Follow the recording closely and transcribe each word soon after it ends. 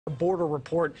border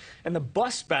report and the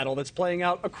bus battle that's playing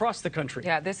out across the country.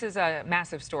 Yeah, this is a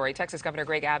massive story. Texas Governor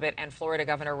Greg Abbott and Florida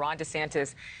Governor Ron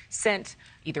DeSantis sent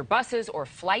either buses or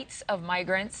flights of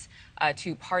migrants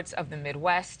to parts of the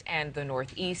Midwest and the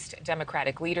Northeast.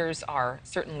 Democratic leaders are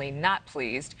certainly not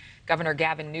pleased. Governor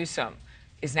Gavin Newsom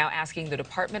is now asking the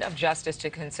Department of Justice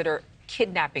to consider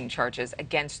kidnapping charges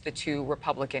against the two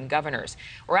Republican governors.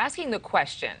 We're asking the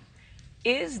question,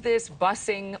 is this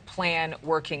busing plan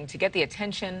working to get the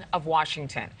attention of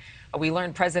Washington? We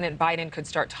learned President Biden could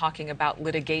start talking about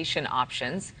litigation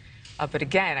options. But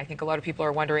again, I think a lot of people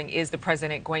are wondering, is the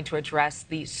president going to address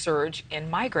the surge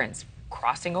in migrants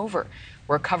crossing over?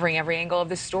 We're covering every angle of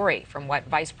this story, from what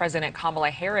Vice President Kamala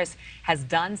Harris has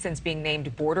done since being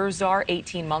named border czar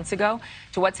 18 months ago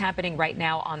to what's happening right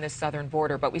now on the southern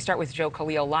border. But we start with Joe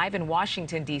Khalil live in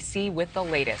Washington, D.C. with the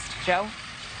latest. Joe?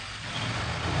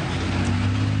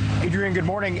 Adrienne, good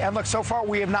morning. And look, so far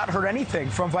we have not heard anything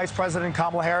from Vice President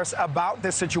Kamala Harris about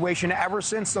this situation ever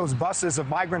since those buses of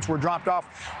migrants were dropped off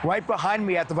right behind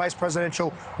me at the vice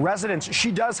presidential residence. She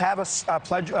does have a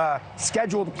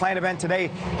scheduled planned event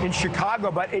today in Chicago,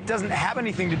 but it doesn't have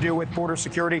anything to do with border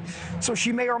security. So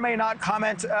she may or may not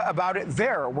comment about it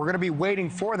there. We're going to be waiting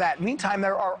for that. Meantime,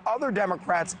 there are other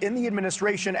Democrats in the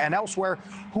administration and elsewhere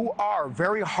who are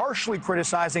very harshly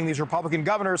criticizing these Republican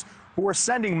governors who are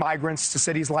sending migrants to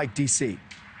cities like D.C.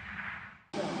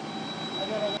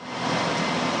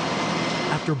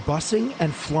 After busing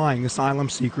and flying asylum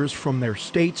seekers from their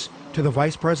states to the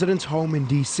vice president's home in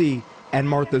D.C. and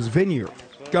Martha's Vineyard,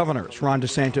 governors Ron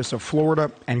DeSantis of Florida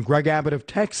and Greg Abbott of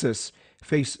Texas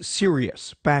face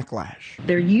serious backlash.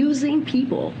 They're using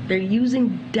people. They're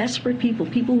using desperate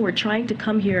people who are trying to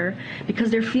come here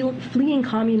because they're fleeing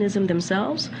communism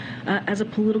themselves as a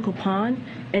political pawn,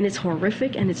 and it's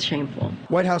horrific and it's shameful.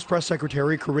 White House Press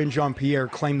Secretary Karine Jean-Pierre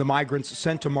claimed the migrants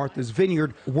sent to Martha's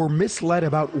Vineyard were misled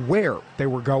about where they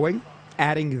were going,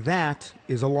 adding that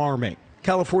is alarming.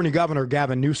 California Governor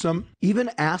Gavin Newsom even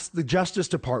asked the Justice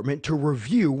Department to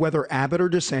review whether Abbott or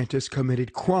DeSantis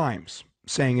committed crimes,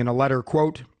 saying in a letter,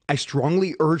 quote, "I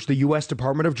strongly urge the U.S.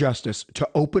 Department of Justice to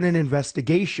open an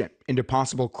investigation into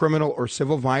possible criminal or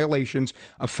civil violations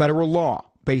of federal law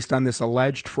based on this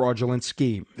alleged fraudulent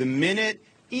scheme." The minute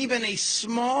even a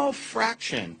small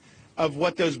fraction of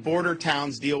what those border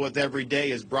towns deal with every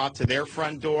day is brought to their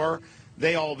front door,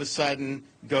 they all of a sudden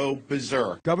go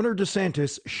berserk. Governor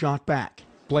DeSantis shot back,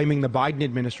 blaming the Biden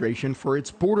administration for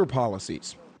its border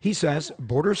policies. He says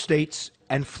border states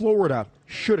and Florida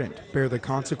shouldn't bear the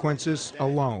consequences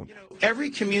alone. Every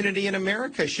community in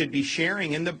America should be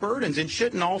sharing in the burdens and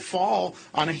shouldn't all fall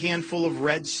on a handful of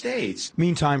red states.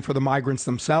 Meantime, for the migrants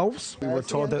themselves, we were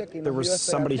told that there was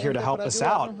somebody here to help us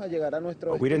out,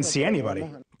 but we didn't see anybody.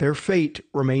 Their fate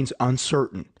remains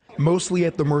uncertain, mostly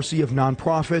at the mercy of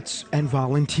nonprofits and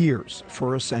volunteers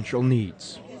for essential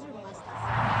needs.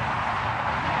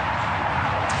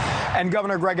 And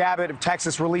Governor Greg Abbott of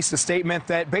Texas released a statement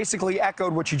that basically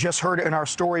echoed what you just heard in our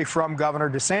story from Governor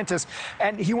DeSantis.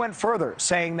 And he went further,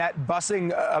 saying that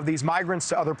busing of these migrants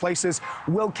to other places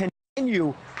will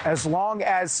continue as long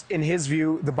as, in his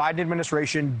view, the Biden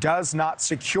administration does not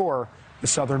secure the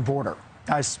southern border.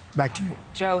 Guys, back to you.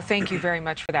 Joe, thank you very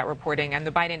much for that reporting. And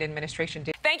the Biden administration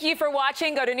did. Thank you for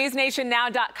watching. Go to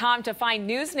newsnationnow.com to find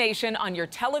NewsNation on your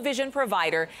television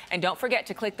provider. And don't forget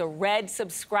to click the red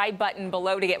subscribe button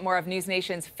below to get more of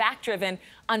NewsNation's fact-driven,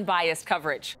 unbiased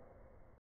coverage.